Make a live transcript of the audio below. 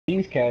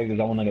These characters,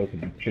 I want to go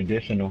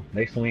traditional.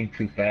 They swing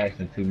too fast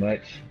and too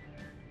much.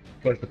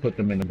 For us to put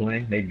them in the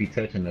blend, they'd be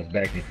touching us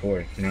back and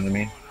forth. You know what I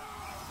mean?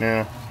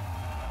 Yeah.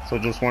 So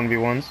just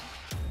 1v1s?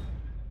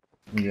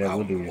 Yeah,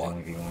 we'll do these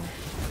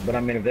 1v1. But I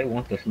mean, if they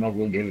want the smoke,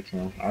 we'll give it to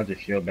them. I'll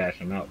just shield bash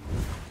them out.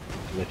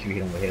 Let you hit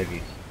them with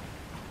heavies.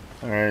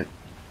 Alright.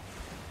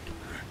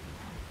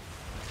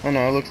 Oh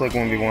no, it looks like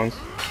 1v1s.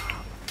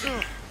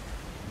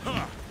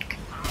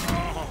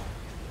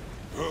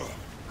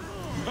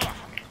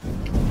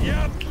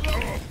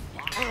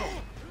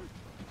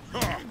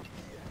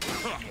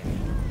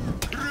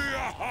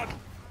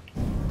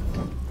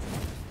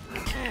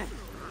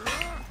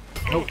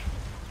 Nope.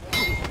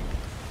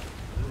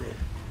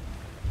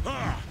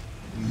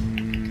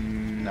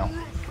 No.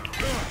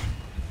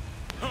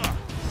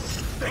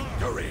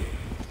 Victory.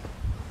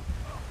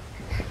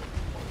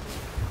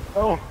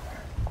 Oh.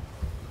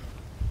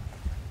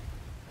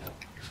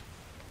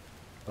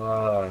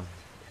 The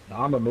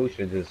Armor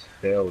Musha just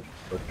failed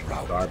with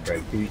guard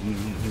break. He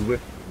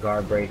whipped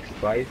guard breaks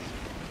twice.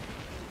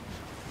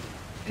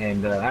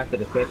 And after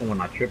the second one,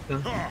 I tripped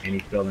him, and he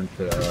fell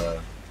into the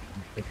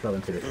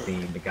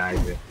steam, the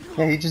geyser.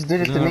 Yeah, he just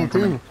did it to me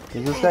too.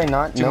 Does this guy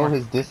not know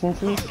his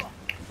distances?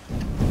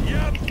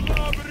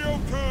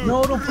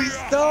 No, don't please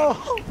stop!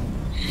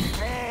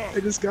 I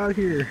just got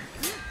here.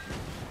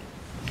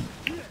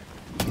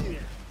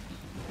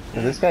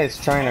 Yeah, this guy's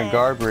trying to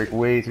guard break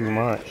way too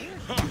much.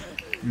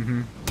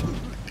 Mm-hmm.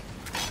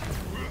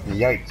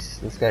 Yikes,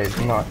 this guy is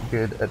not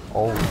good at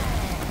all.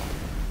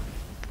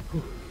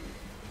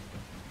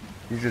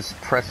 He's just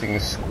pressing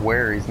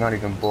square, he's not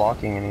even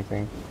blocking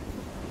anything.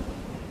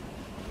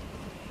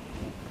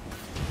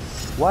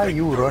 Why are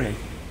you running?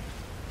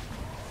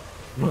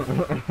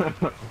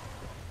 The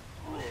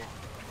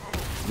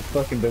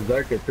fucking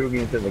berserker threw me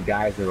into the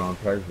geyser on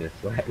purpose.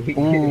 Like, he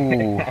got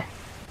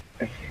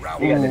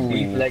the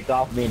deflect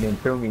off me and then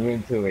threw me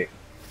into it.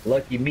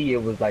 Lucky me,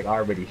 it was like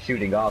already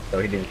shooting off, so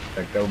he didn't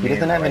throw me. He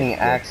doesn't have any like,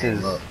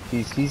 axes.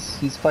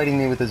 He's fighting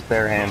me with his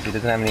bare hands. He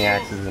doesn't have any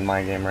axes in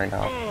my game right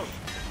now.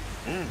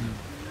 You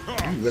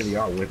really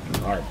are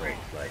whipping guard breaks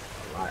like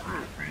a lot,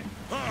 my friend.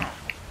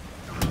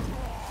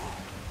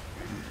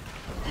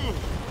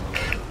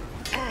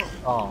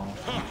 Oh.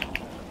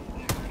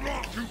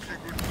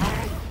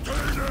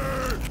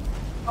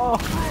 Oh.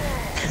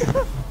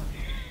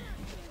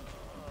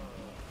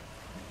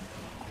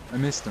 I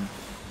missed him.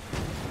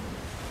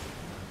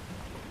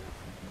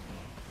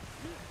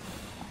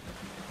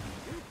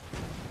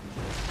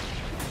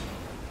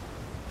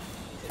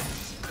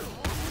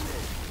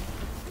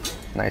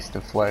 Nice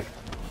deflect.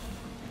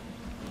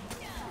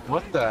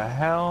 What the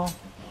hell?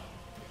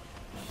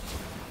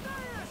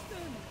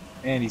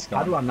 And he's gone.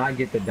 How do I not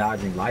get the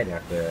dodging light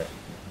after that?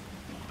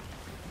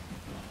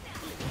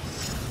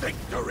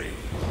 Victory.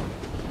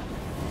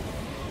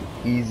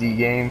 Easy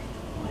game.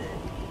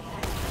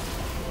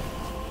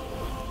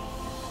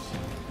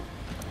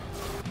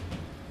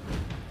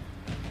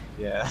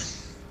 Yeah.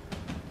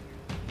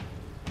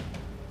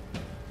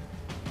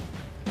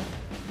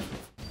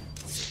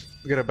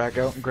 We gotta back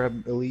out and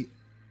grab elite.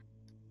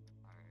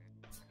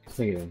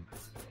 Yeah.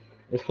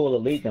 This full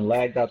elite and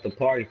lagged out the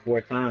party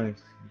 4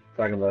 times.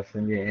 Talking about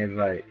sending you an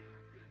invite.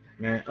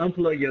 Man,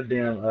 unplug your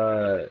damn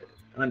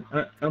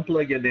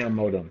unplug your damn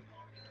modem.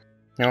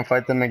 You wanna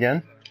fight them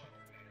again?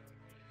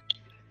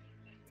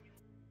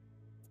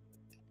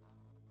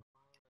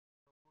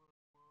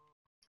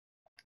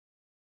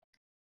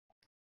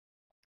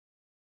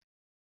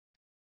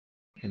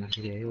 Can I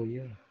say hell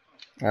yeah?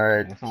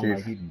 Alright, That sounds Chief.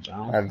 like he's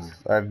bouncing.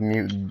 I've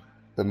muted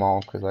them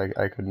all because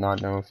I could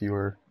not know if you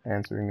were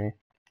answering me.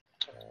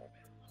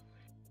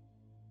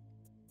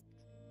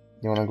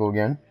 You wanna go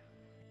again?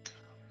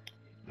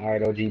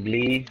 Alright, OG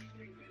bleed.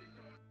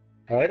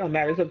 It don't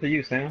matter, it's up to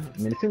you, Sam. I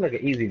mean, it seems like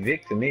an easy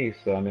vic to me,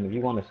 so I mean, if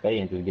you want to stay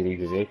and just get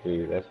easy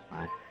victory, that's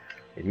fine.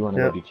 If you want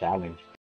to go do challenge.